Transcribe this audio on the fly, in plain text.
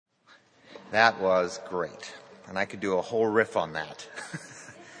That was great. And I could do a whole riff on that.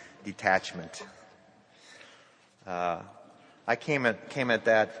 Detachment. I came at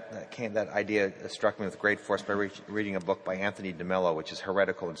that idea struck me with great force by reading a book by Anthony DeMello, which is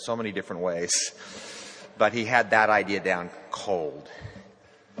heretical in so many different ways. But he had that idea down cold.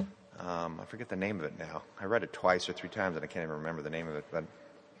 I forget the name of it now. I read it twice or three times and I can't even remember the name of it. But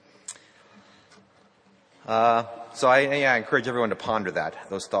so I encourage everyone to ponder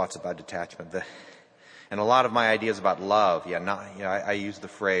those thoughts about detachment. And a lot of my ideas about love, I use the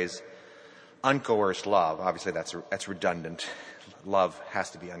phrase uncoerced love. Obviously, that's redundant. Love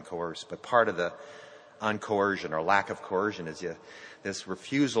has to be uncoerced, but part of the uncoercion or lack of coercion is this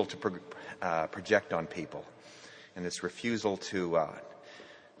refusal to project on people, and this refusal to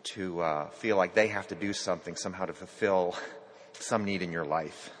feel like they have to do something somehow to fulfill some need in your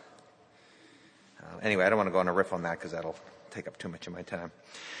life. Anyway, I don't want to go on a riff on that because that'll take up too much of my time.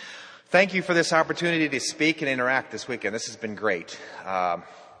 Thank you for this opportunity to speak and interact this weekend. This has been great.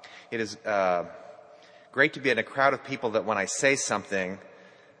 It is great to be in a crowd of people that when I say something,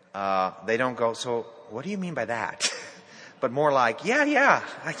 they don't go, so what do you mean by that? But more like, yeah,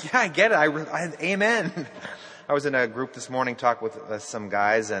 I get it. Amen. I was in a group this morning, talked with some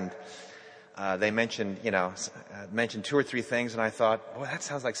guys, and they mentioned 2 or 3 things, and I thought, boy, that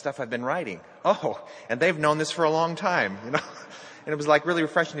sounds like stuff I've been writing. Oh, and they've known this for a long time, And it was like really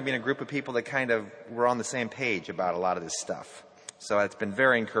refreshing to be in a group of people that kind of were on the same page about a lot of this stuff. So it's been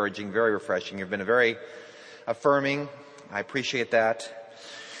very encouraging, very refreshing. You've been very affirming. I appreciate that.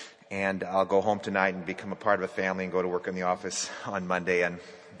 And I'll go home tonight and become a part of a family and go to work in the office on Monday and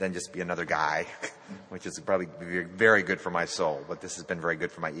then just be another guy, which is probably very good for my soul. But this has been very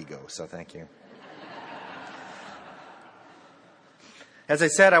good for my ego, so thank you. As I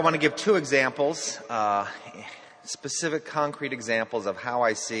said, I want to give 2 examples, specific concrete examples of how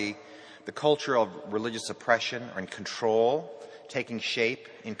I see the culture of religious oppression and control taking shape,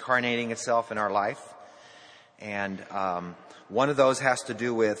 incarnating itself in our life. And one of those has to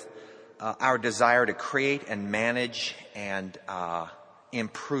do with our desire to create and manage and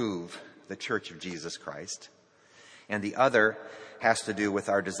improve the Church of Jesus Christ. And the other has to do with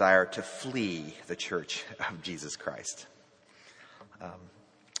our desire to flee the Church of Jesus Christ.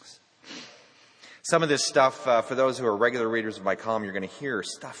 Some of this stuff, for those who are regular readers of my column, you're going to hear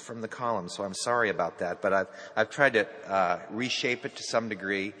stuff from the column, so I'm sorry about that. But I've tried to reshape it to some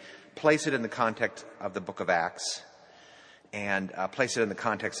degree, place it in the context of the book of Acts, and place it in the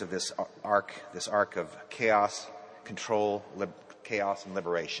context of this arc of chaos, control, chaos, and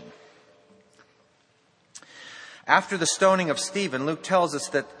liberation. After the stoning of Stephen, Luke tells us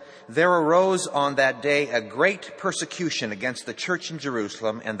that there arose on that day a great persecution against the church in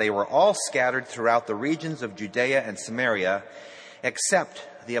Jerusalem, and they were all scattered throughout the regions of Judea and Samaria, except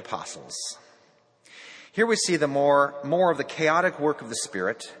the apostles. Here we see the more of the chaotic work of the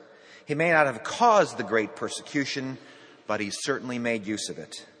Spirit. He may not have caused the great persecution, but he certainly made use of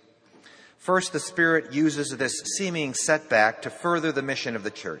it. First, the Spirit uses this seeming setback to further the mission of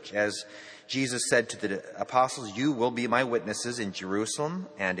the church. As Jesus said to the apostles, "You will be my witnesses in Jerusalem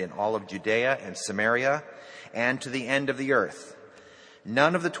and in all of Judea and Samaria and to the end of the earth."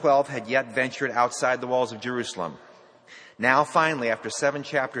 None of the 12 had yet ventured outside the walls of Jerusalem. Now, finally, after 7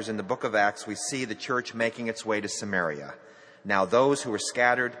 chapters in the book of Acts, we see the church making its way to Samaria. Now, those who were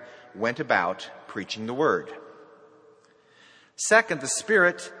scattered went about preaching the word. Second, the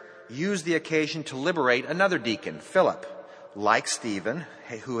Spirit used the occasion to liberate another deacon, Philip, like Stephen,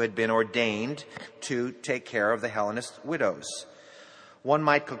 who had been ordained to take care of the Hellenist widows. One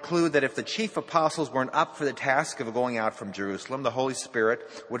might conclude that if the chief apostles weren't up for the task of going out from Jerusalem, the Holy Spirit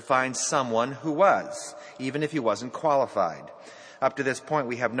would find someone who was, even if he wasn't qualified. Up to this point,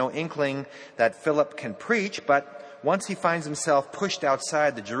 we have no inkling that Philip can preach, but once he finds himself pushed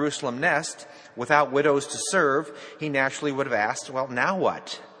outside the Jerusalem nest without widows to serve, he naturally would have asked, well, now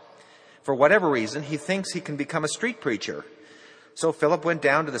what? For whatever reason, he thinks he can become a street preacher. So Philip went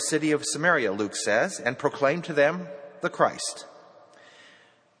down to the city of Samaria, Luke says, and proclaimed to them the Christ.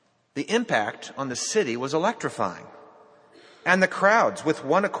 The impact on the city was electrifying. And the crowds, with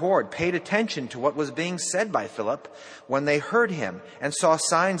one accord, paid attention to what was being said by Philip when they heard him and saw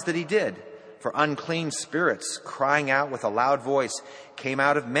signs that he did. For unclean spirits, crying out with a loud voice, came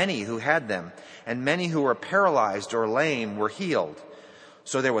out of many who had them, and many who were paralyzed or lame were healed.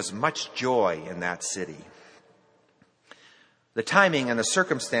 So there was much joy in that city. The timing and the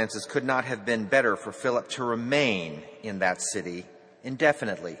circumstances could not have been better for Philip to remain in that city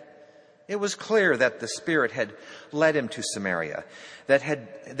indefinitely. It was clear that the Spirit had led him to Samaria,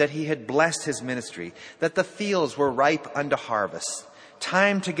 that he had blessed his ministry, that the fields were ripe unto harvest,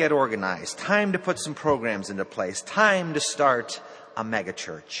 time to get organized, time to put some programs into place, time to start a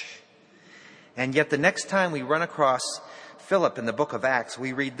megachurch. And yet the next time we run across Philip in the book of Acts,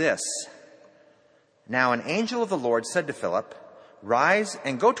 we read this. Now an angel of the Lord said to Philip, "Rise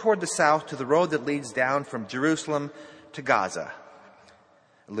and go toward the south to the road that leads down from Jerusalem to Gaza."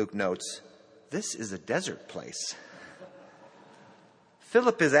 Luke notes, this is a desert place.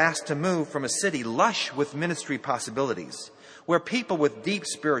 Philip is asked to move from a city lush with ministry possibilities, where people with deep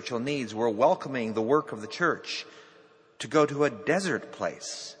spiritual needs were welcoming the work of the church, to go to a desert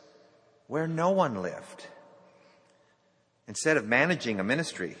place where no one lived. Instead of managing a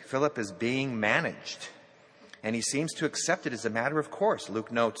ministry, Philip is being managed, and he seems to accept it as a matter of course.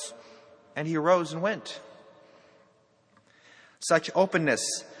 Luke notes, and he arose and went. Such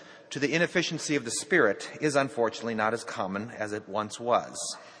openness to the inefficiency of the Spirit is unfortunately not as common as it once was.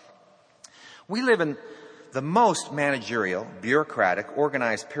 We live in the most managerial, bureaucratic,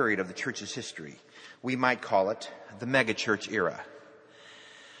 organized period of the church's history. We might call it the megachurch era.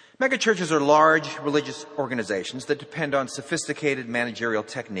 Megachurches are large religious organizations that depend on sophisticated managerial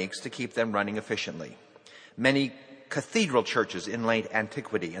techniques to keep them running efficiently. Many cathedral churches in late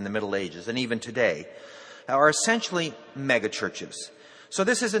antiquity and the Middle Ages, and even today, are essentially megachurches. So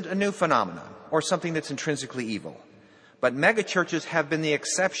this isn't a new phenomenon or something that's intrinsically evil. But megachurches have been the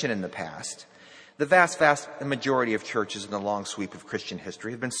exception in the past. The vast majority of churches in the long sweep of Christian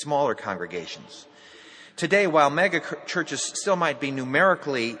history have been smaller congregations. Today, while megachurches still might be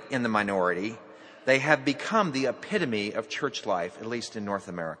numerically in the minority, they have become the epitome of church life, at least in North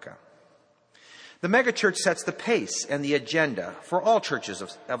America. The megachurch sets the pace and the agenda for all churches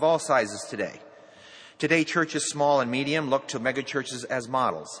of all sizes today. Today, churches small and medium look to megachurches as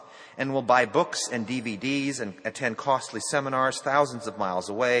models and will buy books and DVDs and attend costly seminars thousands of miles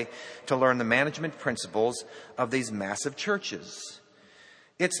away to learn the management principles of these massive churches.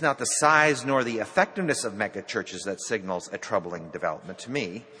 It's not the size nor the effectiveness of megachurches that signals a troubling development to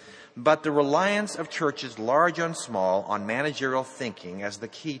me, but the reliance of churches, large and small, on managerial thinking as the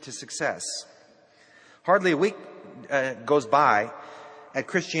key to success. Hardly a week goes by at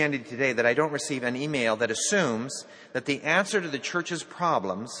Christianity Today that I don't receive an email that assumes that the answer to the church's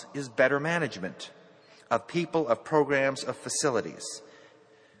problems is better management of people, of programs, of facilities.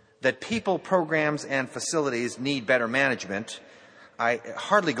 That people, programs, and facilities need better management, it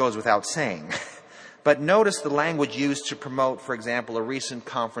hardly goes without saying. But notice the language used to promote, for example, a recent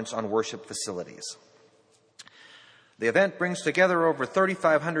conference on worship facilities. The event brings together over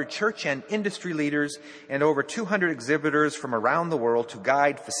 3,500 church and industry leaders and over 200 exhibitors from around the world to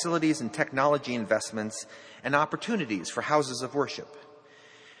guide facilities and technology investments and opportunities for houses of worship.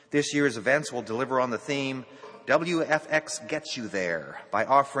 This year's events will deliver on the theme, WFX Gets You There, by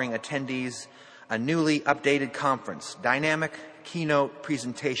offering attendees a newly updated conference, dynamic keynote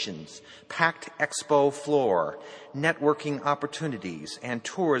presentations, packed expo floor, networking opportunities, and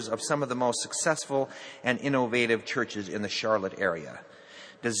tours of some of the most successful and innovative churches in the Charlotte area.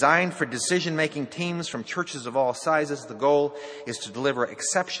 Designed for decision-making teams from churches of all sizes, the goal is to deliver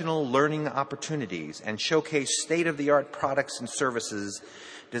exceptional learning opportunities and showcase state-of-the-art products and services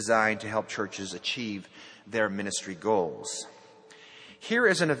designed to help churches achieve their ministry goals. Here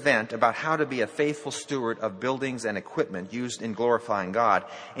is an event about how to be a faithful steward of buildings and equipment used in glorifying God,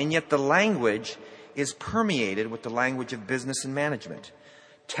 and yet the language is permeated with the language of business and management,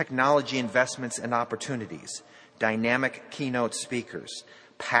 technology investments and opportunities, dynamic keynote speakers,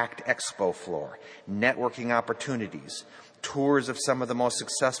 packed expo floor, networking opportunities, tours of some of the most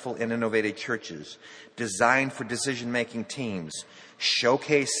successful and innovative churches, designed for decision-making teams,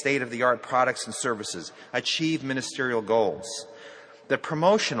 showcase state-of-the-art products and services, achieve ministerial goals. The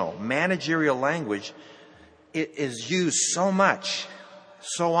promotional, managerial language, it is used so much,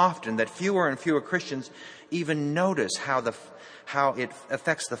 so often, that fewer and fewer Christians even notice how it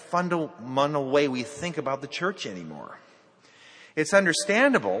affects the fundamental way we think about the church anymore. It's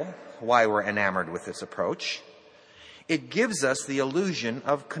understandable why we're enamored with this approach. It gives us the illusion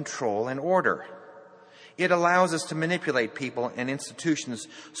of control and order. It allows us to manipulate people and institutions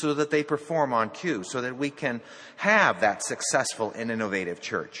so that they perform on cue, so that we can have that successful and innovative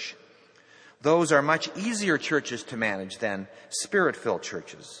church. Those are much easier churches to manage than Spirit-filled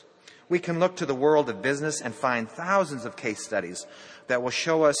churches. We can look to the world of business and find thousands of case studies that will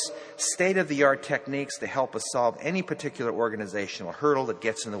show us state-of-the-art techniques to help us solve any particular organizational hurdle that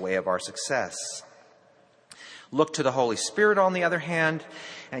gets in the way of our success. Look to the Holy Spirit, on the other hand,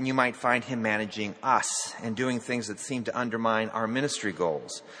 and you might find him managing us and doing things that seem to undermine our ministry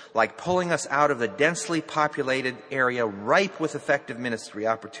goals, like pulling us out of the densely populated area ripe with effective ministry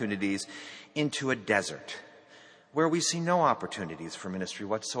opportunities into a desert where we see no opportunities for ministry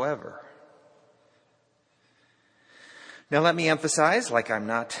whatsoever. Now, let me emphasize, let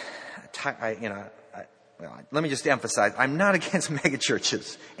me just emphasize, I'm not against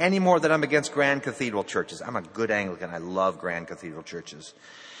megachurches any more than I'm against grand cathedral churches. I'm a good Anglican. I love grand cathedral churches.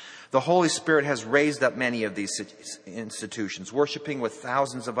 The Holy Spirit has raised up many of these institutions. Worshiping with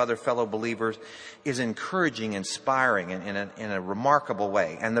thousands of other fellow believers is encouraging, inspiring in a remarkable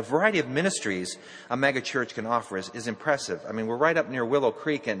way. And the variety of ministries a megachurch can offer is impressive. I mean, we're right up near Willow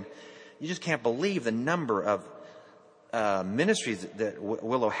Creek, and you just can't believe the number of ministries that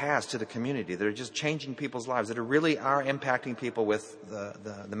Willow has to the community that are just changing people's lives, that really are impacting people with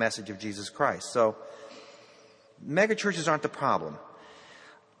the message of Jesus Christ. So megachurches aren't the problem.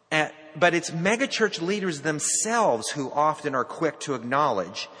 But it's megachurch leaders themselves who often are quick to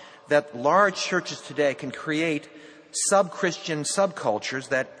acknowledge that large churches today can create sub-Christian subcultures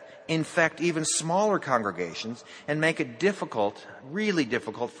that infect even smaller congregations and make it difficult, really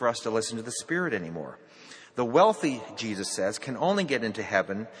difficult, for us to listen to the Spirit anymore. The wealthy, Jesus says, can only get into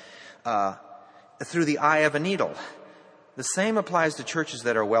heaven through the eye of a needle. The same applies to churches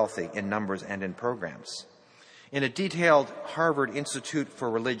that are wealthy in numbers and in programs. In a detailed Harvard Institute for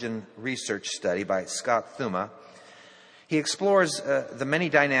Religion research study by Scott Thuma, he explores the many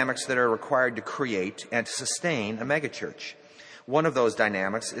dynamics that are required to create and to sustain a megachurch. One of those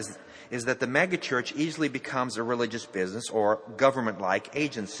dynamics is that the megachurch easily becomes a religious business or government-like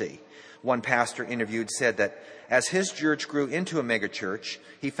agency. One pastor interviewed said that as his church grew into a megachurch,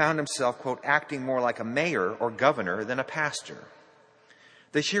 he found himself, quote, acting more like a mayor or governor than a pastor.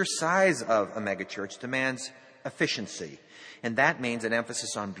 The sheer size of a megachurch demands efficiency, and that means an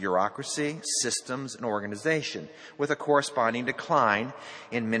emphasis on bureaucracy, systems, and organization, with a corresponding decline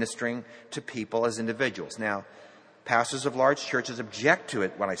in ministering to people as individuals. Now, pastors of large churches object to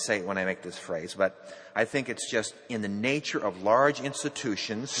it when I make this phrase, but I think it's just in the nature of large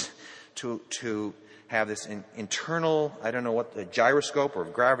institutions to have this internal, I don't know what the gyroscope or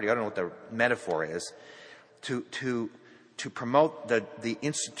gravity, I don't know what the metaphor is, to promote the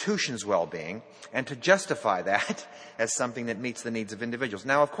institution's well-being and to justify that as something that meets the needs of individuals.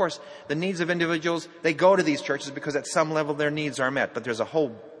 Now, of course, the needs of individuals, they go to these churches because at some level their needs are met, but there's a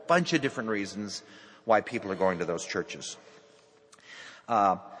whole bunch of different reasons why people are going to those churches.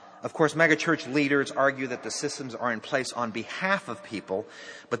 Of course, megachurch leaders argue that the systems are in place on behalf of people,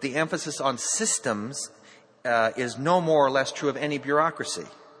 but the emphasis on systems is no more or less true of any bureaucracy.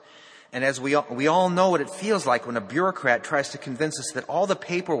 And as we all know what it feels like when a bureaucrat tries to convince us that all the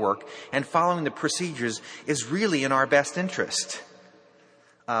paperwork and following the procedures is really in our best interest.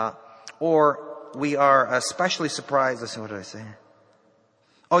 Or we are especially surprised. Let's see, what did I say?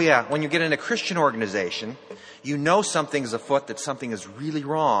 Oh yeah, when you get in a Christian organization, you know something's afoot, that something is really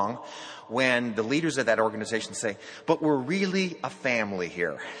wrong, when the leaders of that organization say, but we're really a family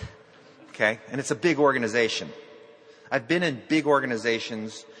here. Okay? And it's a big organization. I've been in big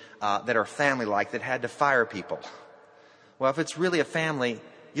organizations that are family-like that had to fire people. Well, if it's really a family,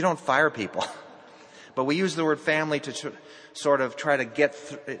 you don't fire people. But we use the word family to sort of try to get,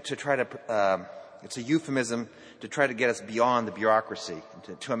 it's a euphemism to try to get us beyond the bureaucracy,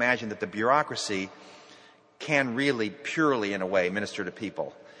 to imagine that the bureaucracy can really, purely in a way, minister to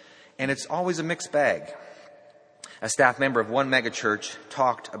people. And it's always a mixed bag. A staff member of one megachurch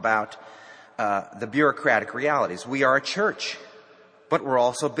talked about the bureaucratic realities. We are a church, but we're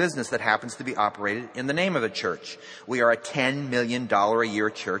also a business that happens to be operated in the name of a church. We are a $10 million a year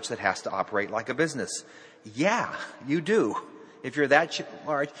church that has to operate like a business. Yeah, you do. If you're that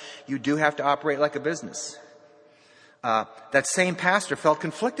large, you do have to operate like a business. That same pastor felt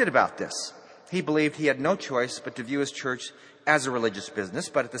conflicted about this. He believed he had no choice but to view his church as a religious business,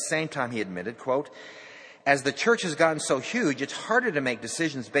 but at the same time he admitted, quote, as the church has gotten so huge, it's harder to make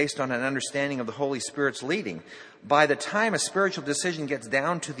decisions based on an understanding of the Holy Spirit's leading. By the time a spiritual decision gets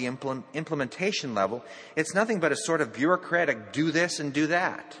down to the implementation level, it's nothing but a sort of bureaucratic do this and do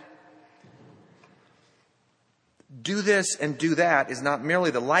that. Do this and do that is not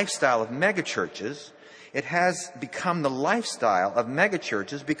merely the lifestyle of megachurches. It has become the lifestyle of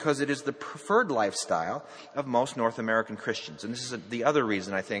megachurches because it is the preferred lifestyle of most North American Christians. And this is the other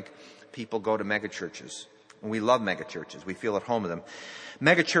reason I think people go to megachurches. And we love megachurches. We feel at home with them.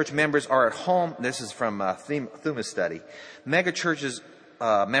 Megachurch members are at home. This is from Thuma's study. Megachurches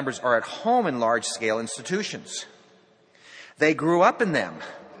members are at home in large-scale institutions. They grew up in them.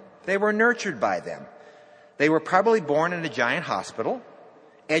 They were nurtured by them. They were probably born in a giant hospital,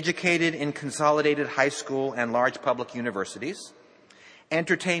 educated in consolidated high school and large public universities,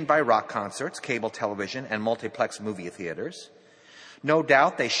 entertained by rock concerts, cable television, and multiplex movie theaters. No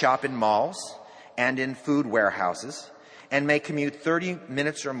doubt they shop in malls and in food warehouses, and may commute 30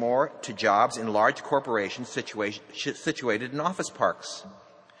 minutes or more to jobs in large corporations situated in office parks.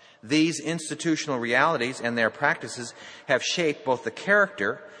 These institutional realities and their practices have shaped both the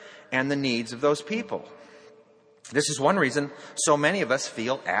character and the needs of those people. This is one reason so many of us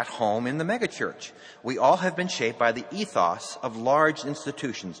feel at home in the megachurch. We all have been shaped by the ethos of large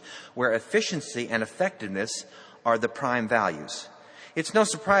institutions where efficiency and effectiveness are the prime values. It's no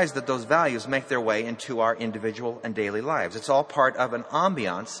surprise that those values make their way into our individual and daily lives. It's all part of an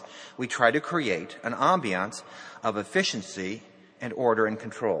ambiance we try to create, an ambiance of efficiency and order and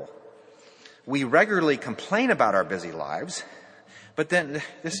control. We regularly complain about our busy lives, but then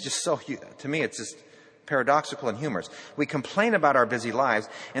this is just so, to me, it's just paradoxical and humorous. We complain about our busy lives,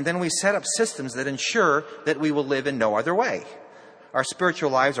 and then we set up systems that ensure that we will live in no other way. Our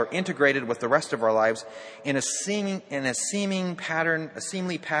spiritual lives are integrated with the rest of our lives in a seemly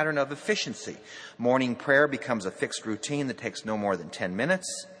pattern of efficiency. Morning prayer becomes a fixed routine that takes no more than 10 minutes.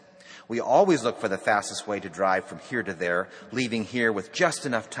 We always look for the fastest way to drive from here to there, leaving here with just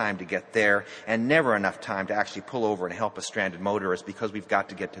enough time to get there and never enough time to actually pull over and help a stranded motorist because we've got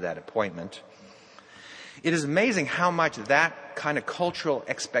to get to that appointment. It is amazing how much that kind of cultural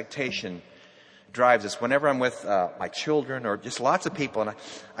expectation drives us. Whenever I'm with my children or just lots of people, and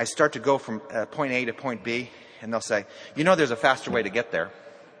I start to go from point A to point B, and they'll say, there's a faster way to get there.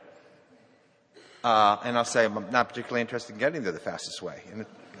 And I'll say, I'm not particularly interested in getting there the fastest way. And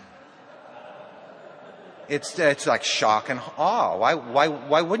it's like shock and awe.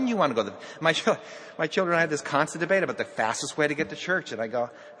 Why wouldn't you want to go? My children and I had this constant debate about the fastest way to get to church. And I go,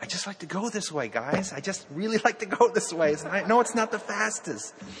 I just like to go this way, guys. I just really like to go this way. No, it's not the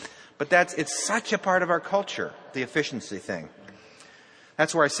fastest. But it's such a part of our culture, the efficiency thing.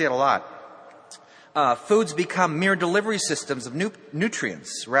 That's where I see it a lot. Foods become mere delivery systems of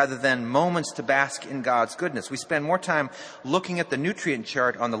nutrients rather than moments to bask in God's goodness. We spend more time looking at the nutrient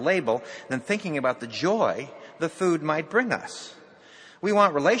chart on the label than thinking about the joy the food might bring us. We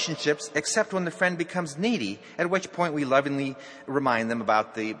want relationships except when the friend becomes needy, at which point we lovingly remind them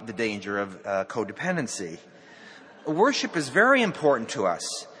about the danger of codependency. Worship is very important to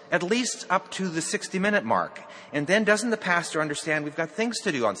us, at least up to the 60-minute mark. And then doesn't the pastor understand we've got things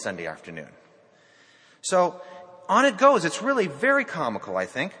to do on Sunday afternoon? So on it goes. It's really very comical, I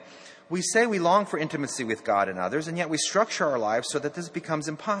think. We say we long for intimacy with God and others, and yet we structure our lives so that this becomes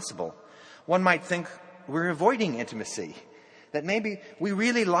impossible. One might think we're avoiding intimacy, that maybe we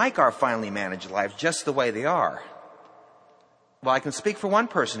really like our finely managed lives just the way they are. Well, I can speak for one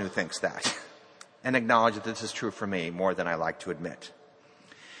person who thinks that and acknowledge that this is true for me more than I like to admit.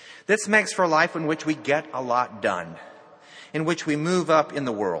 This makes for a life in which we get a lot done, in which we move up in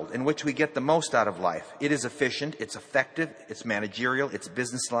the world, in which we get the most out of life. It is efficient, it's effective, it's managerial, it's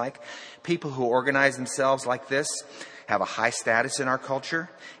businesslike. People who organize themselves like this have a high status in our culture,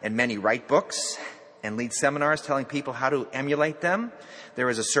 and many write books and lead seminars telling people how to emulate them. There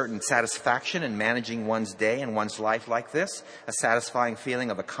is a certain satisfaction in managing one's day and one's life like this, a satisfying feeling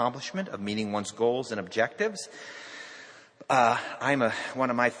of accomplishment, of meeting one's goals and objectives. One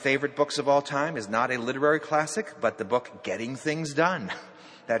of my favorite books of all time is not a literary classic, but the book Getting Things Done.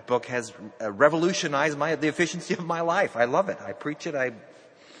 That book has revolutionized the efficiency of my life. I love it. I preach it.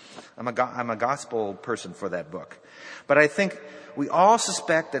 I'm a gospel person for that book. But I think we all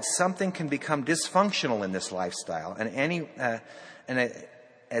suspect that something can become dysfunctional in this lifestyle.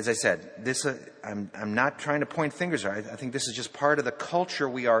 As I said, I'm not trying to point fingers. I think this is just part of the culture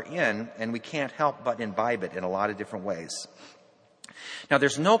we are in, and we can't help but imbibe it in a lot of different ways. Now,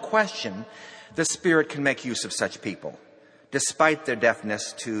 there's no question the Spirit can make use of such people, despite their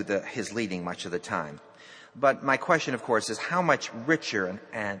deafness to His leading much of the time. But my question, of course, is how much richer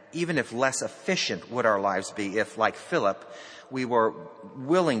and even if less efficient would our lives be if, like Philip, we were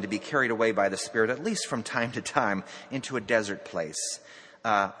willing to be carried away by the Spirit, at least from time to time, into a desert place,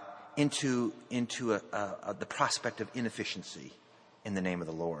 into the prospect of inefficiency in the name of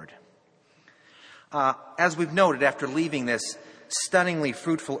the Lord. As we've noted, after leaving this stunningly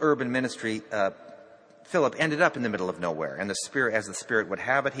fruitful urban ministry, Philip ended up in the middle of nowhere, and as the Spirit would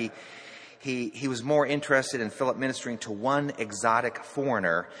have it, he was more interested in Philip ministering to one exotic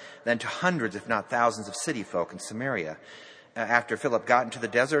foreigner than to hundreds, if not thousands, of city folk in Samaria. After Philip got into the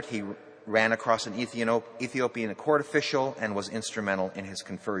desert, he ran across an Ethiopian court official and was instrumental in his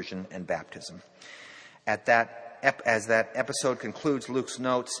conversion and baptism. As that episode concludes, Luke's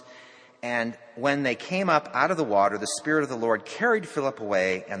notes, and when they came up out of the water, the Spirit of the Lord carried Philip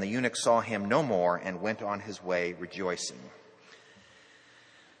away, and the eunuch saw him no more and went on his way rejoicing.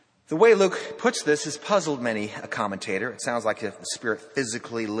 The way Luke puts this has puzzled many a commentator. It sounds like if the Spirit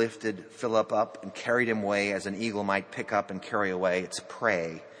physically lifted Philip up and carried him away as an eagle might pick up and carry away its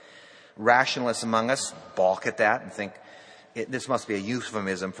prey. Rationalists among us balk at that and think this must be a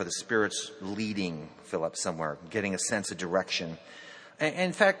euphemism for the Spirit's leading Philip somewhere, getting a sense of direction. And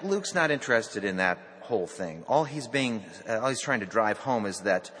in fact, Luke's not interested in that whole thing. All he's trying to drive home is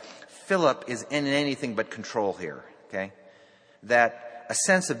that Philip is in anything but control here, okay? That a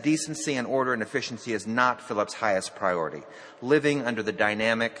sense of decency and order and efficiency is not Philip's highest priority. Living under the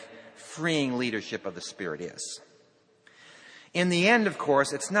dynamic, freeing leadership of the Spirit is. In the end, of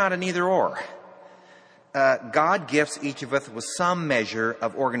course, it's not an either-or. God gifts each of us with some measure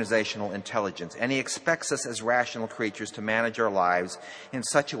of organizational intelligence, and He expects us as rational creatures to manage our lives in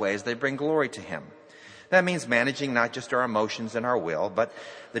such a way as they bring glory to Him. That means managing not just our emotions and our will, but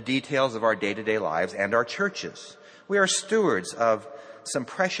the details of our day-to-day lives and our churches. We are stewards of some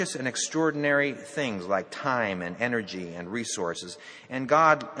precious and extraordinary things like time and energy and resources. And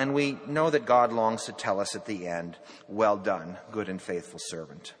we know that God longs to tell us at the end, well done, good and faithful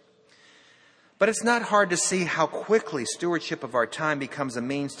servant. But it's not hard to see how quickly stewardship of our time becomes a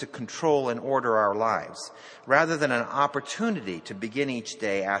means to control and order our lives, rather than an opportunity to begin each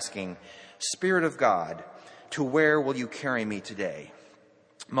day asking, Spirit of God, to where will you carry me today?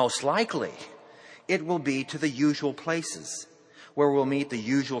 Most likely, it will be to the usual places, where we'll meet the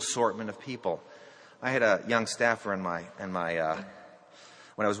usual assortment of people. I had a young staffer when I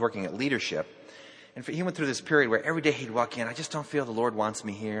was working at leadership, and he went through this period where every day he'd walk in, I just don't feel the Lord wants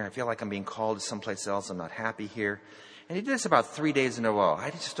me here. I feel like I'm being called to someplace else. I'm not happy here. And he did this about 3 days in a row.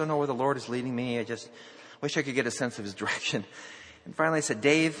 I just don't know where the Lord is leading me. I just wish I could get a sense of His direction. And finally I said,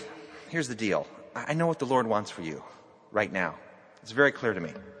 Dave, here's the deal. I know what the Lord wants for you right now. It's very clear to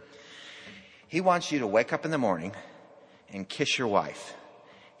me. He wants you to wake up in the morning and kiss your wife,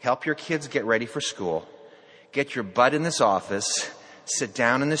 help your kids get ready for school, get your butt in this office, sit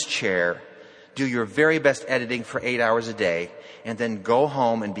down in this chair, do your very best editing for 8 hours a day, and then go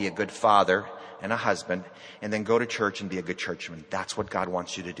home and be a good father and a husband, and then go to church and be a good churchman. That's what God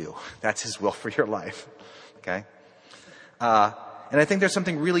wants you to do. That's His will for your life. Okay? And I think there's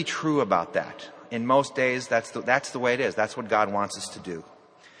something really true about that. In most days, that's the way it is. That's what God wants us to do.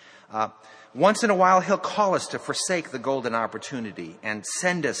 Once in a while, He'll call us to forsake the golden opportunity and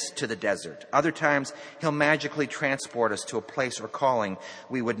send us to the desert. Other times, He'll magically transport us to a place or calling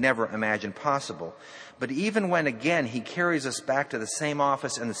we would never imagine possible. But even when, again, He carries us back to the same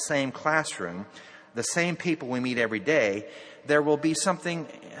office and the same classroom, the same people we meet every day, there will be something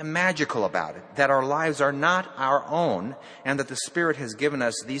magical about it, that our lives are not our own, and that the Spirit has given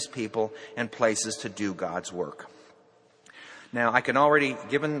us these people and places to do God's work. Now, I can already,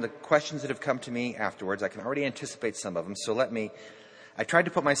 given the questions that have come to me afterwards, I can already anticipate some of them. So I tried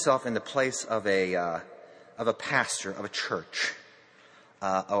to put myself in the place of a pastor of a church,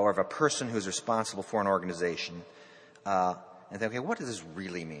 or of a person who's responsible for an organization, and think, okay, what does this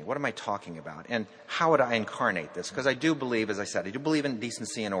really mean? What am I talking about? And how would I incarnate this? Because I do believe, as I said, I do believe in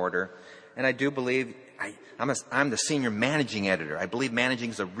decency and order, and I do believe I'm the senior managing editor. I believe managing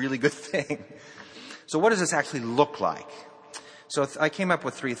is a really good thing. So what does this actually look like? So I came up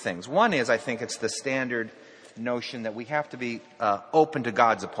with 3 things. One is, I think it's the standard notion that we have to be open to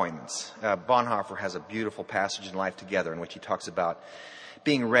God's appointments. Bonhoeffer has a beautiful passage in Life Together in which he talks about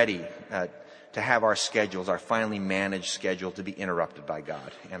being ready to have our schedules, our finely managed schedule, to be interrupted by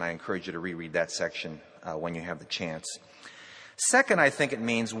God. And I encourage you to reread that section when you have the chance. Second, I think it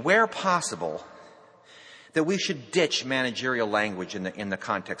means, where possible, that we should ditch managerial language in the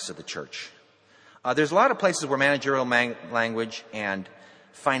context of the church. There's a lot of places where managerial language and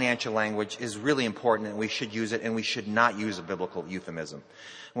financial language is really important, and we should use it, and we should not use a biblical euphemism.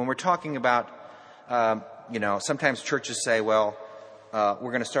 When we're talking about, sometimes churches say, well, we're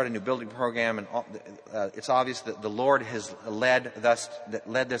going to start a new building program, and it's obvious that the Lord has led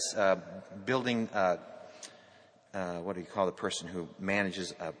this building. What do you call the person who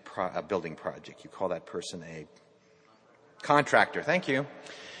manages a building project? You call that person a contractor. Thank you.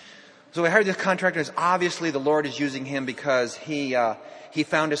 So we hired this contractor. It's obviously the Lord is using him because he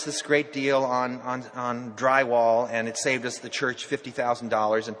found us this great deal on drywall, and it saved us, the church,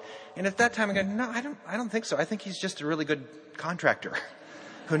 $50,000. And at that time I go, no, I don't think so. I think he's just a really good contractor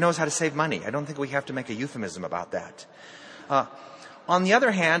who knows how to save money. I don't think we have to make a euphemism about that. On the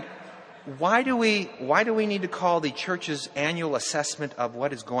other hand, why do we need to call the church's annual assessment of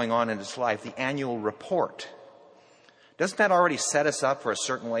what is going on in its life the annual report? Doesn't that already set us up for a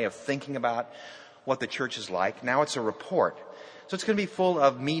certain way of thinking about what the church is like? Now it's a report. So it's going to be full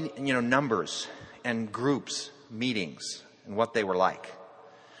of numbers and groups, meetings, and what they were like.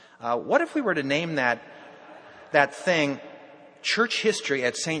 What if we were to name that thing Church History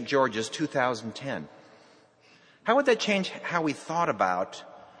at St. George's 2010? How would that change how we thought about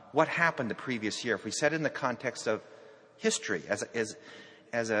what happened the previous year if we set it in the context of history as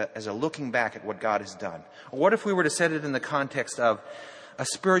a looking back at what God has done? Or what if we were to set it in the context of a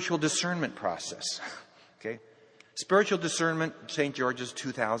spiritual discernment process? Okay? Spiritual discernment, St. George's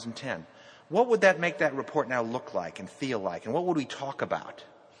 2010. What would that make that report now look like and feel like? And what would we talk about?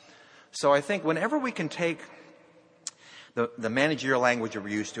 So I think whenever we can take the managerial language we're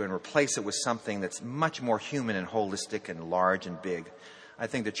used to and replace it with something that's much more human and holistic and large and big, I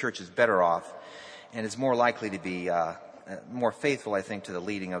think the church is better off and is more likely to be more faithful, I think, to the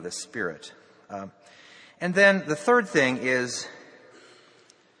leading of the Spirit. And then the third thing is,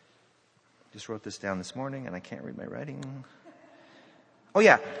 just wrote this down this morning and I can't read my writing. Oh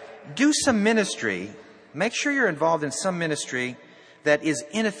yeah, do some ministry. Make sure you're involved in some ministry that is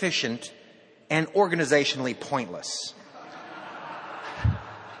inefficient and organizationally pointless.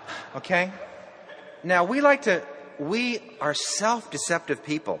 Okay? Now, we are self-deceptive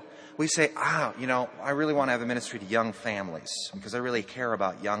people. We say, I really want to have a ministry to young families because I really care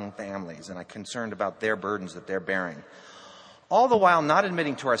about young families and I'm concerned about their burdens that they're bearing. All the while not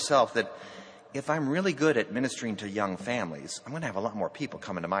admitting to ourselves that if I'm really good at ministering to young families, I'm going to have a lot more people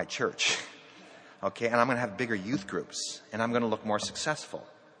coming to my church. Okay? And I'm going to have bigger youth groups and I'm going to look more successful.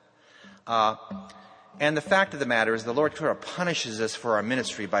 And the fact of the matter is the Lord sort of punishes us for our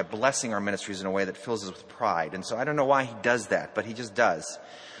ministry by blessing our ministries in a way that fills us with pride. And so I don't know why he does that, but he just does.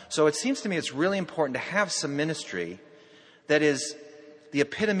 So it seems to me it's really important to have some ministry that is the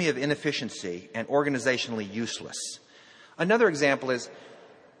epitome of inefficiency and organizationally useless. Another example is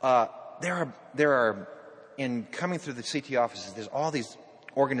there are in coming through the CT offices, there's all these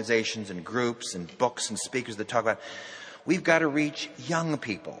organizations and groups and books and speakers that talk about we've got to reach young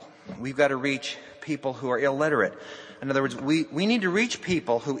people. We've got to reach people who are illiterate. In other words, we need to reach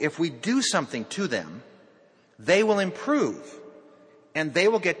people who, if we do something to them, they will improve and they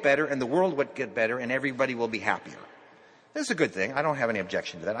will get better and the world will get better and everybody will be happier. This is a good thing. I don't have any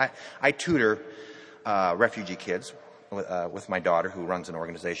objection to that. I tutor refugee kids with my daughter who runs an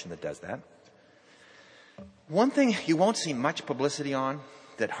organization that does that. One thing you won't see much publicity on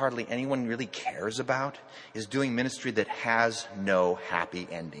that hardly anyone really cares about is doing ministry that has no happy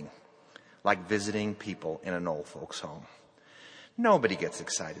ending, like visiting people in an old folks' home. Nobody gets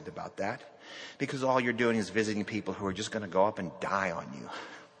excited about that because all you're doing is visiting people who are just going to go up and die on you.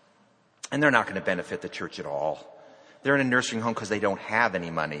 And they're not going to benefit the church at all. They're in a nursing home because they don't have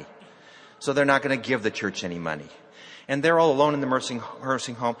any money. So they're not going to give the church any money. And they're all alone in the nursing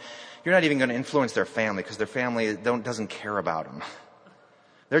home. You're not even going to influence their family because their family doesn't care about them.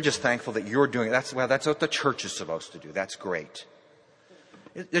 They're just thankful that you're doing it. That's what the church is supposed to do. That's great.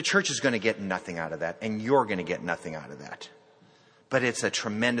 The church is going to get nothing out of that, and you're going to get nothing out of that. But it's a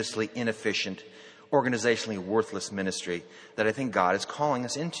tremendously inefficient, organizationally worthless ministry that I think God is calling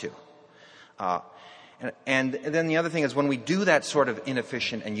us into. And then the other thing is when we do that sort of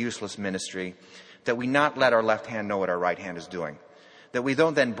inefficient and useless ministry, that we not let our left hand know what our right hand is doing. That we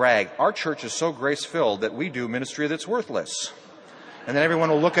don't then brag, our church is so grace-filled that we do ministry that's worthless. And then everyone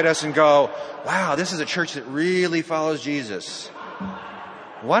will look at us and go, wow, this is a church that really follows Jesus.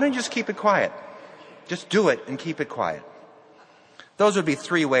 Why don't you just keep it quiet? Just do it and keep it quiet. Those would be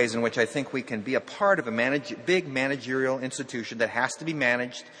three ways in which I think we can be a part of a big managerial institution that has to be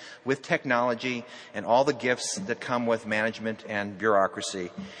managed with technology and all the gifts that come with management and bureaucracy,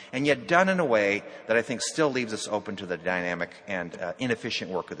 and yet done in a way that I think still leaves us open to the dynamic and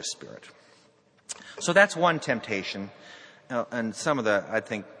inefficient work of the Spirit. So that's one temptation, and some of the, I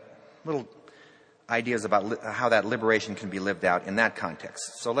think, little ideas about how that liberation can be lived out in that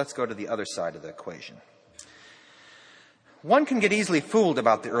context. So let's go to the other side of the equation. One can get easily fooled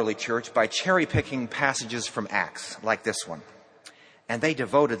about the early church by cherry-picking passages from Acts, like this one. And they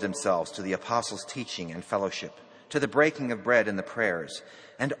devoted themselves to the apostles' teaching and fellowship, to the breaking of bread and the prayers.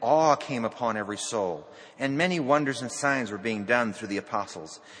 And awe came upon every soul, and many wonders and signs were being done through the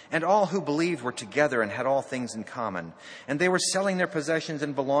apostles. And all who believed were together and had all things in common. And they were selling their possessions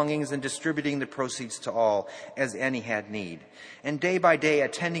and belongings and distributing the proceeds to all, as any had need. And day by day,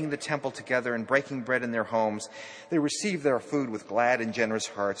 attending the temple together and breaking bread in their homes, they received their food with glad and generous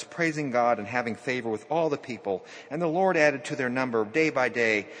hearts, praising God and having favor with all the people. And the Lord added to their number, day by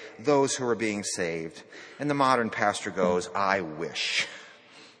day, those who were being saved. And the modern pastor goes, I wish.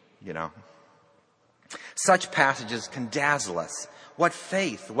 You know, such passages can dazzle us. What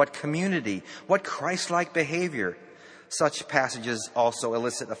faith, what community, what Christ-like behavior. Such passages also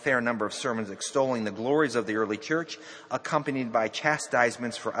elicit a fair number of sermons extolling the glories of the early church, accompanied by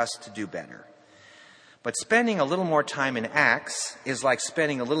chastisements for us to do better. But spending a little more time in Acts is like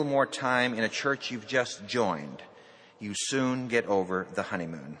spending a little more time in a church you've just joined. You soon get over the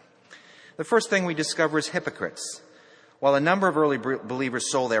honeymoon. The first thing we discover is hypocrites. While a number of early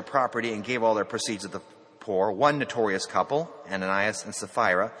believers sold their property and gave all their proceeds to the poor, one notorious couple, Ananias and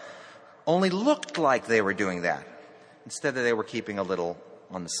Sapphira, only looked like they were doing that. Instead, they were keeping a little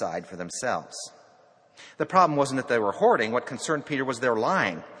on the side for themselves. The problem wasn't that they were hoarding. What concerned Peter was their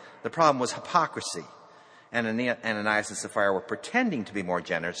lying. The problem was hypocrisy. Ananias and Sapphira were pretending to be more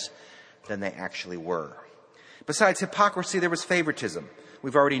generous than they actually were. Besides hypocrisy, there was favoritism.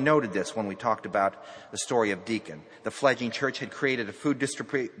 We've already noted this when we talked about the story of Deacon. The fledgling church had created a food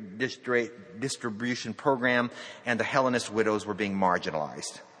distribution program, and the Hellenist widows were being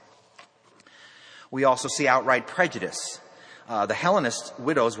marginalized. We also see outright prejudice. The Hellenist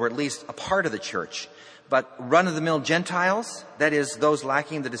widows were at least a part of the church, but run-of-the-mill Gentiles, that is, those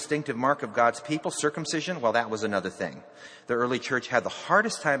lacking the distinctive mark of God's people, circumcision, well, that was another thing. The early church had the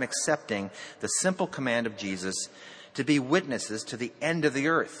hardest time accepting the simple command of Jesus to be witnesses to the end of the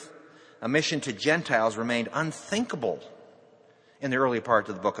earth. A mission to Gentiles remained unthinkable in the early part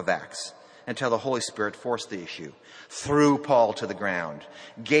of the book of Acts until the Holy Spirit forced the issue, threw Paul to the ground,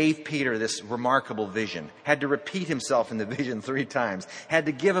 gave Peter this remarkable vision, had to repeat himself in the vision 3 times, had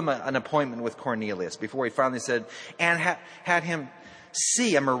to give him an appointment with Cornelius before he finally said, and had him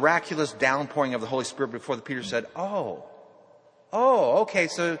see a miraculous downpouring of the Holy Spirit before the Peter said, oh, okay,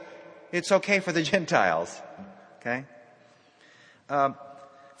 so it's okay for the Gentiles. Okay?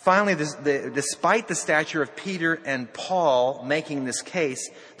 Finally, despite the stature of Peter and Paul making this case,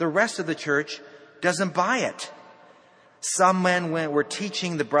 the rest of the church doesn't buy it. Some men were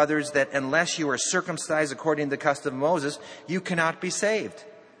teaching the brothers that unless you are circumcised according to the custom of Moses, you cannot be saved.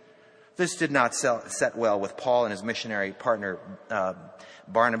 This did not set well with Paul and his missionary partner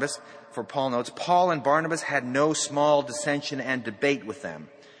Barnabas. For Paul notes, Paul and Barnabas had no small dissension and debate with them.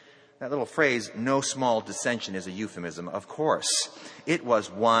 That little phrase, no small dissension, is a euphemism, of course. It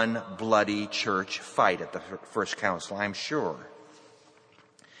was one bloody church fight at the first council, I'm sure.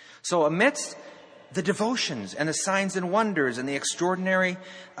 So amidst the devotions and the signs and wonders and the extraordinary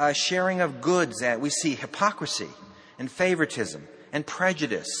sharing of goods, we see hypocrisy and favoritism and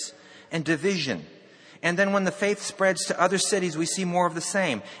prejudice and division. And then when the faith spreads to other cities, we see more of the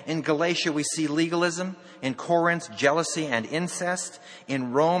same. In Galatia, we see legalism. In Corinth, jealousy and incest.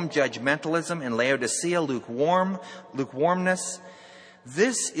 In Rome, judgmentalism. In Laodicea, lukewarmness.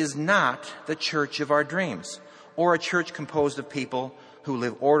 This is not the church of our dreams, or a church composed of people who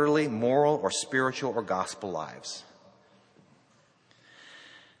live orderly, moral, or spiritual, or gospel lives.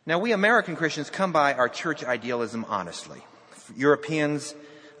 Now, we American Christians come by our church idealism honestly. Europeans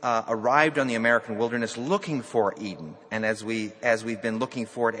arrived on the American wilderness looking for Eden, and as we've been looking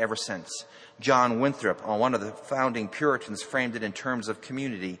for it ever since. John Winthrop, one of the founding Puritans, framed it in terms of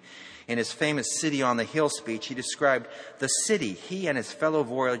community. In his famous City on the Hill speech, he described the city he and his fellow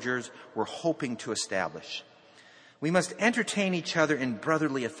voyagers were hoping to establish. We must entertain each other in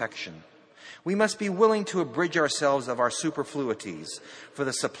brotherly affection. We must be willing to abridge ourselves of our superfluities for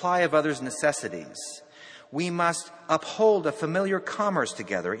the supply of others' necessities. We must uphold a familiar commerce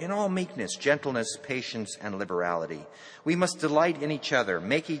together in all meekness, gentleness, patience, and liberality. We must delight in each other,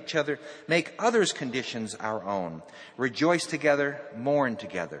 make others' conditions our own, rejoice together, mourn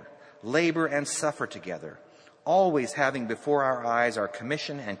together, labor and suffer together, always having before our eyes our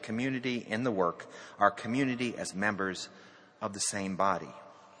commission and community in the work, our community as members of the same body.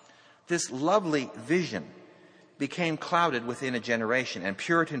 This lovely vision became clouded within a generation, and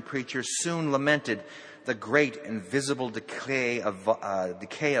Puritan preachers soon lamented the great and visible decay of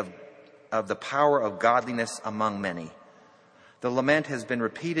the power of godliness among many. The lament has been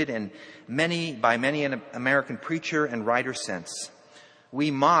repeated by many an American preacher and writer since. We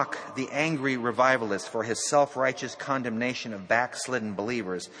mock the angry revivalist for his self-righteous condemnation of backslidden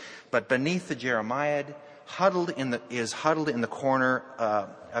believers, but beneath the Jeremiad, huddled in the corner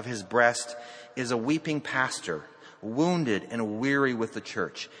of his breast, is a weeping pastor, wounded and weary with the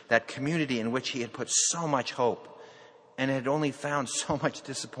church, that community in which he had put so much hope and had only found so much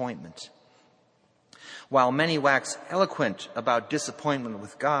disappointment. While many wax eloquent about disappointment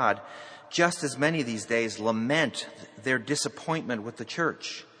with God, just as many these days lament their disappointment with the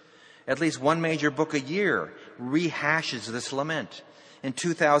church. At least one major book a year rehashes this lament. In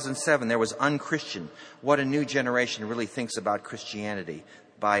 2007, there was Unchristian, What a New Generation Really Thinks About Christianity.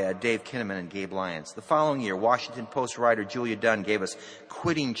 by Dave Kinnaman and Gabe Lyons. The following year, Washington Post writer Julia Dunn gave us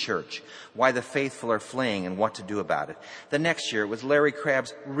Quitting Church, Why the Faithful Are Fleeing and What to Do About It. The next year, it was Larry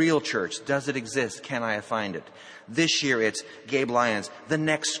Crabb's Real Church, Does It Exist? Can I Find It? This year, it's Gabe Lyons, The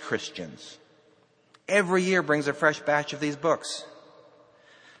Next Christians. Every year brings a fresh batch of these books.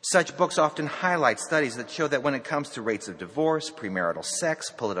 Such books often highlight studies that show that when it comes to rates of divorce, premarital sex,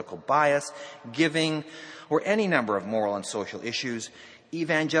 political bias, giving, or any number of moral and social issues,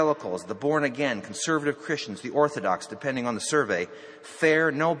 evangelicals, the born-again, conservative Christians, the Orthodox, depending on the survey,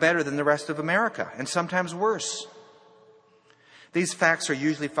 fare no better than the rest of America, and sometimes worse. These facts are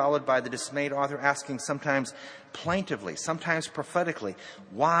usually followed by the dismayed author asking, sometimes plaintively, sometimes prophetically,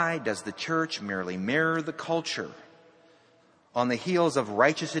 why does the church merely mirror the culture? On the heels of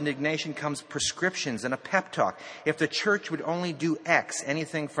righteous indignation comes prescriptions and a pep talk. If the church would only do X,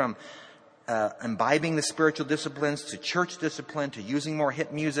 anything from imbibing the spiritual disciplines to church discipline to using more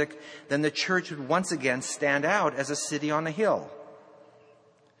hit music, then the church would once again stand out as a city on a hill.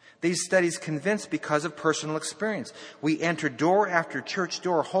 These studies convince because of personal experience. We enter door after church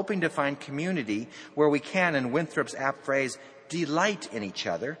door hoping to find community where we can, in Winthrop's apt phrase, delight in each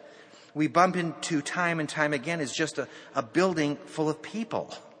other. We bump into time and time again is just a building full of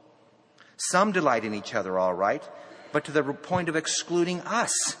people. Some delight in each other, all right, but to the point of excluding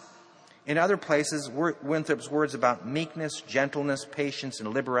us. In other places, Winthrop's words about meekness, gentleness, patience,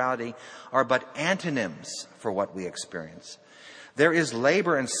 and liberality are but antonyms for what we experience. There is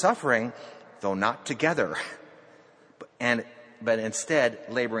labor and suffering, though not together, but instead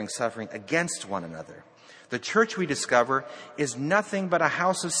laboring, suffering against one another. The church, we discover, is nothing but a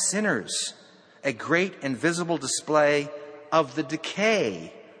house of sinners, a great and visible display of the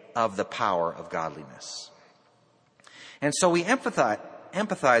decay of the power of godliness. And so we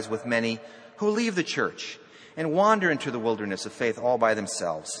empathize with many who leave the church and wander into the wilderness of faith all by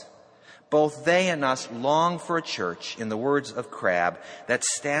themselves. Both they and us long for a church, in the words of Crabb, that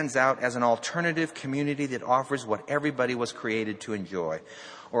stands out as an alternative community that offers what everybody was created to enjoy,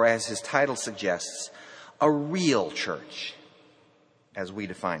 or as his title suggests, a real church, as we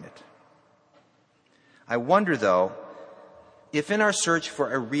define it. I wonder, though, if in our search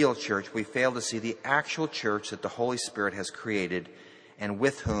for a real church we fail to see the actual church that the Holy Spirit has created and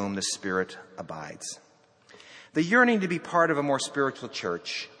with whom the Spirit abides. The yearning to be part of a more spiritual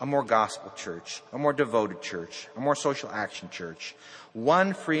church, a more gospel church, a more devoted church, a more social action church,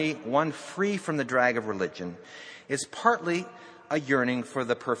 one free from the drag of religion, is partly a yearning for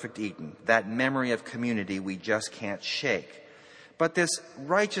the perfect Eden, that memory of community we just can't shake. But this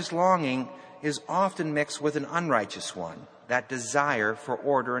righteous longing is often mixed with an unrighteous one, that desire for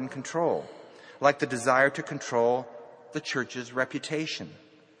order and control, like the desire to control the church's reputation.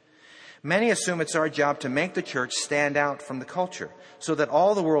 Many assume it's our job to make the church stand out from the culture so that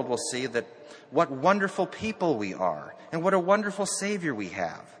all the world will see that what wonderful people we are and what a wonderful Savior we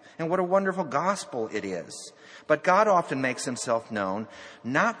have and what a wonderful gospel it is. But God often makes himself known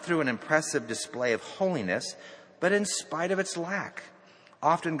not through an impressive display of holiness, but in spite of its lack.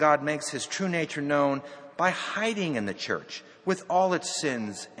 Often God makes his true nature known by hiding in the church with all its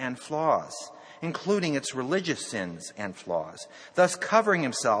sins and flaws, including its religious sins and flaws, thus covering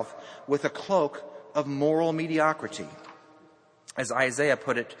himself with a cloak of moral mediocrity. As Isaiah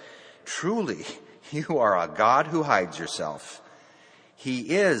put it, truly, you are a God who hides yourself. He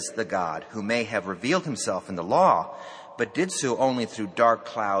is the God who may have revealed himself in the law, but did so only through dark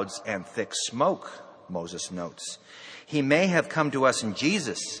clouds and thick smoke, Moses notes. He may have come to us in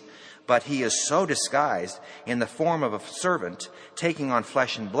Jesus, but he is so disguised in the form of a servant, taking on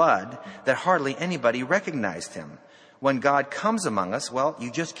flesh and blood, that hardly anybody recognized him. When God comes among us, well,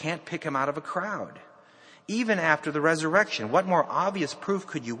 you just can't pick him out of a crowd. Even after the resurrection, what more obvious proof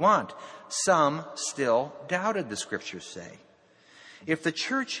could you want? Some still doubted, the scriptures say. If the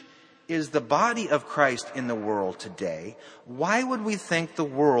church is the body of Christ in the world today, why would we think the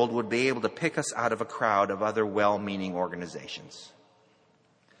world would be able to pick us out of a crowd of other well-meaning organizations?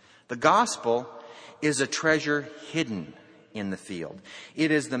 The gospel is a treasure hidden in the field.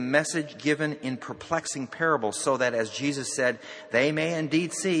 It is the message given in perplexing parables so that, as Jesus said, they may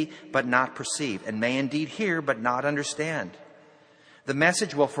indeed see but not perceive, and may indeed hear but not understand. The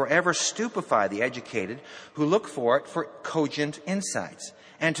message will forever stupefy the educated who look for it for cogent insights,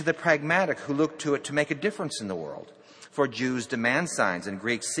 and to the pragmatic who look to it to make a difference in the world. For Jews demand signs and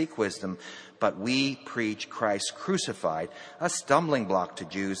Greeks seek wisdom, but we preach Christ crucified, a stumbling block to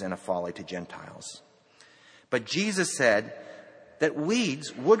Jews and a folly to Gentiles. But Jesus said that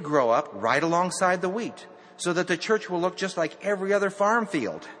weeds would grow up right alongside the wheat, so that the church will look just like every other farm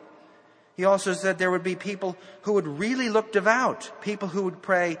field. He also said there would be people who would really look devout, people who would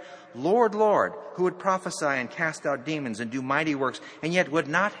pray, Lord, Lord, who would prophesy and cast out demons and do mighty works, and yet would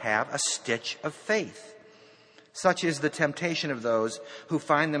not have a stitch of faith. Such is the temptation of those who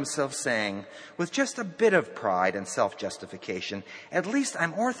find themselves saying, with just a bit of pride and self-justification, at least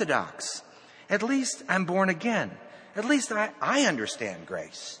I'm orthodox. At least I'm born again. At least I understand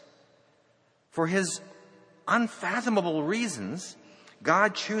grace. For his unfathomable reasons,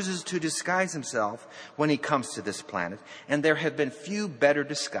 God chooses to disguise himself when he comes to this planet, and there have been few better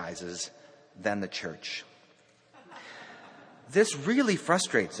disguises than the church. This really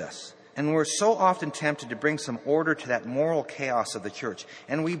frustrates us, and we're so often tempted to bring some order to that moral chaos of the church,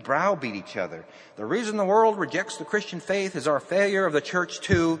 and we browbeat each other. The reason the world rejects the Christian faith is our failure of the church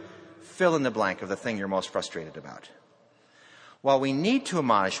to fill in the blank of the thing you're most frustrated about. While we need to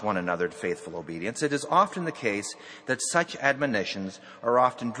admonish one another to faithful obedience, it is often the case that such admonitions are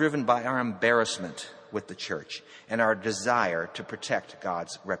often driven by our embarrassment with the church and our desire to protect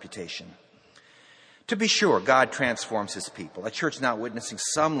God's reputation. To be sure, God transforms his people. A church not witnessing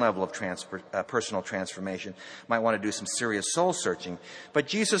some level of personal transformation might want to do some serious soul searching. But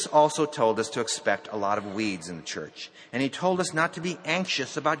Jesus also told us to expect a lot of weeds in the church. And he told us not to be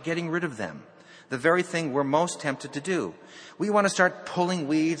anxious about getting rid of them. The very thing we're most tempted to do. We want to start pulling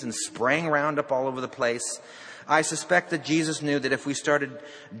weeds and spraying Roundup all over the place. I suspect that Jesus knew that if we started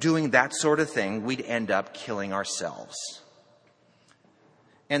doing that sort of thing, we'd end up killing ourselves.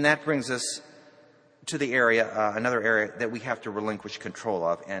 And that brings us to the another area that we have to relinquish control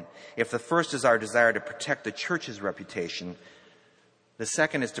of. And if the first is our desire to protect the church's reputation, the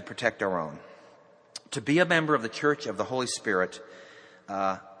second is to protect our own. To be a member of the Church of the Holy Spirit,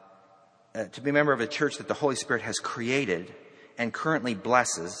 to be a member of a church that the Holy Spirit has created and currently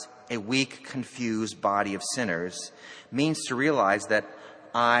blesses, a weak, confused body of sinners, means to realize that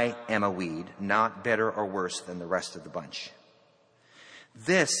I am a weed, not better or worse than the rest of the bunch.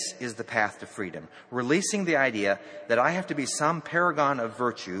 This is the path to freedom, releasing the idea that I have to be some paragon of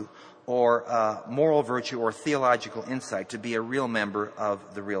virtue or moral virtue or theological insight to be a real member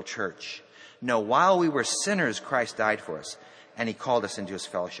of the real church. No, while we were sinners, Christ died for us, and he called us into his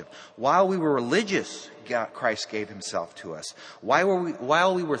fellowship. While we were religious, Christ gave himself to us.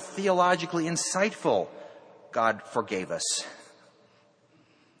 While we were theologically insightful, God forgave us.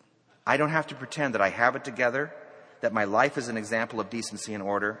 I don't have to pretend that I have it together, that my life is an example of decency and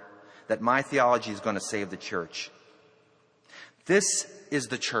order, that my theology is going to save the church. This is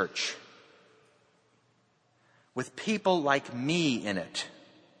the church, with people like me in it,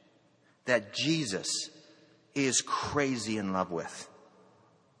 that Jesus is crazy in love with.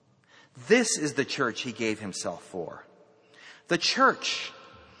 This is the church he gave himself for. The church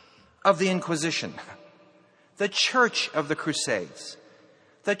of the Inquisition, the church of the Crusades,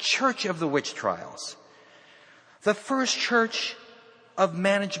 the church of the witch trials, the first church of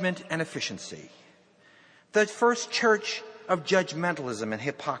management and efficiency, the first church of judgmentalism and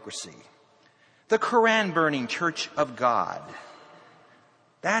hypocrisy, the Quran-burning church of God.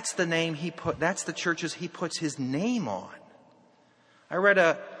 That's the name that's the churches he puts his name on. I read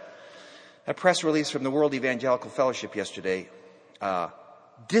a press release from the World Evangelical Fellowship yesterday,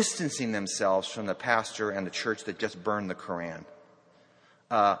 distancing themselves from the pastor and the church that just burned the Quran,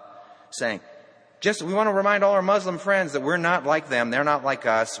 saying, we want to remind all our Muslim friends that we're not like them. They're not like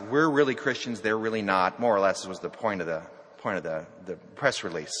us. We're really Christians. They're really not. More or less was the point of the press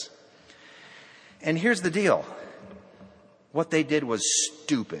release. And here's the deal. What they did was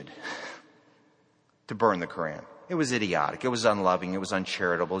stupid to burn the Quran. It was idiotic. It was unloving. It was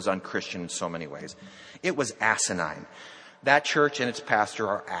uncharitable. It was unchristian in so many ways. It was asinine. That church and its pastor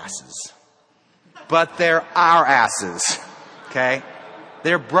are asses. But they're our asses. Okay?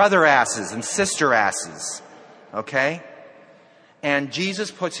 They're brother asses and sister asses. Okay? And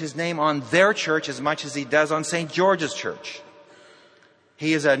Jesus puts his name on their church as much as he does on St. George's church.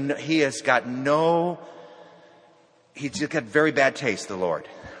 He's got very bad taste, the Lord.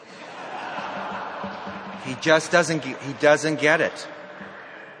 He just doesn't get it.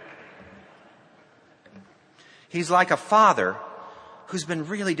 He's like a father who's been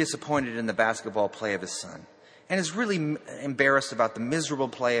really disappointed in the basketball play of his son and is really embarrassed about the miserable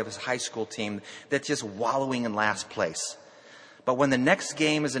play of his high school team that's just wallowing in last place. But when the next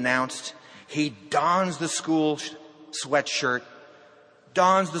game is announced, he dons the school sweatshirt,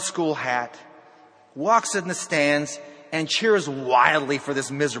 dons the school hat, walks in the stands, and cheers wildly for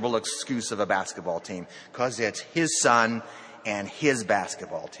this miserable excuse of a basketball team because it's his son and his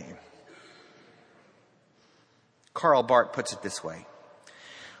basketball team. Karl Barth puts it this way.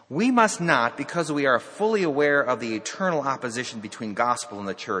 We must not, because we are fully aware of the eternal opposition between gospel and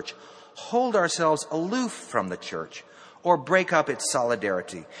the church, hold ourselves aloof from the church or break up its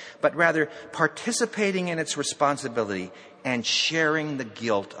solidarity, but rather participating in its responsibility and sharing the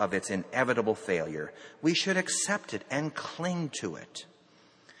guilt of its inevitable failure. We should accept it and cling to it.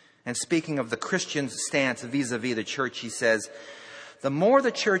 And speaking of the Christian's stance vis-a-vis the church, he says, the more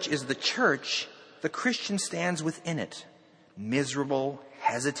the church is the church, the Christian stands within it, miserable,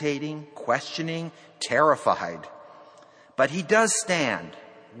 hesitating, questioning, terrified. But he does stand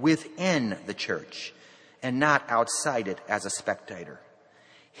within the church and not outside it as a spectator.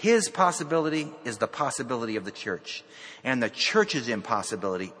 His possibility is the possibility of the church, and the church's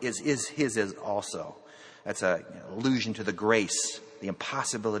impossibility is his also. That's an allusion to the grace, the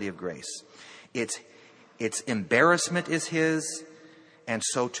impossibility of grace. Its embarrassment is his, and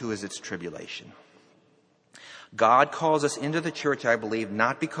so too is its tribulation. God calls us into the church, I believe,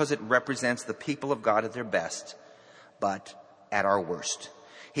 not because it represents the people of God at their best, but at our worst.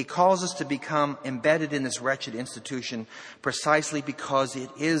 He calls us to become embedded in this wretched institution precisely because it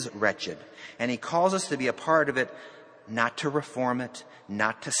is wretched. And he calls us to be a part of it, not to reform it,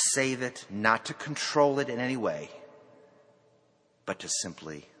 not to save it, not to control it in any way, but to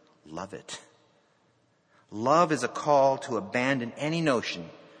simply love it. Love is a call to abandon any notion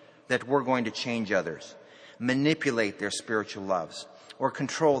that we're going to change others, manipulate their spiritual loves, or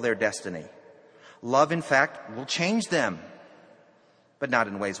control their destiny. Love, in fact, will change them, but not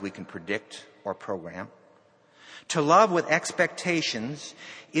in ways we can predict or program. To love with expectations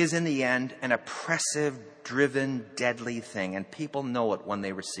is, in the end, an oppressive, driven, deadly thing, and people know it when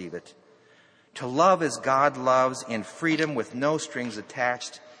they receive it. To love as God loves, in freedom with no strings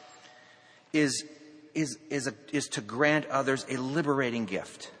attached, is to grant others a liberating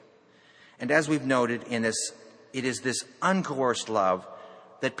gift. And as we've noted in this, it is this uncoerced love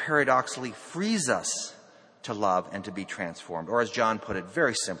that paradoxically frees us to love and to be transformed. Or as John put it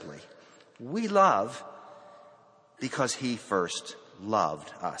very simply, we love because he first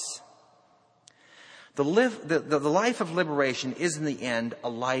loved us. The life of liberation is in the end a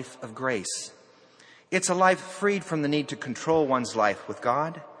life of grace. It's a life freed from the need to control one's life with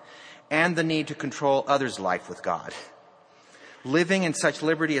God and the need to control others' life with God. Living in such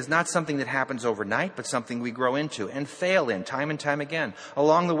liberty is not something that happens overnight, but something we grow into and fail in time and time again.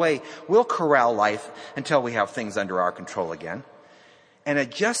 Along the way, we'll corral life until we have things under our control again. And at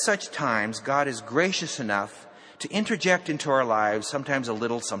just such times, God is gracious enough to interject into our lives, sometimes a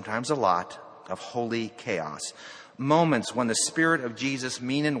little, sometimes a lot, of holy chaos. Moments when the Spirit of Jesus,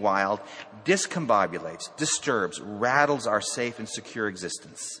 mean and wild, discombobulates, disturbs, rattles our safe and secure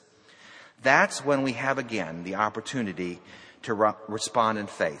existence. That's when we have again the opportunity to respond in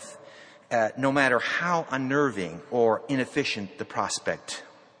faith, no matter how unnerving or inefficient the prospect.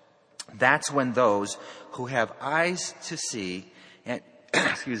 That's when those who have eyes to see, and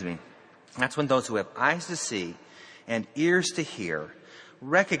that's when those who have eyes to see and ears to hear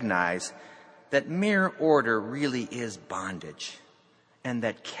recognize that mere order really is bondage, and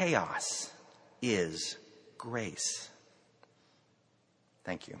that chaos is grace.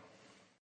 Thank you.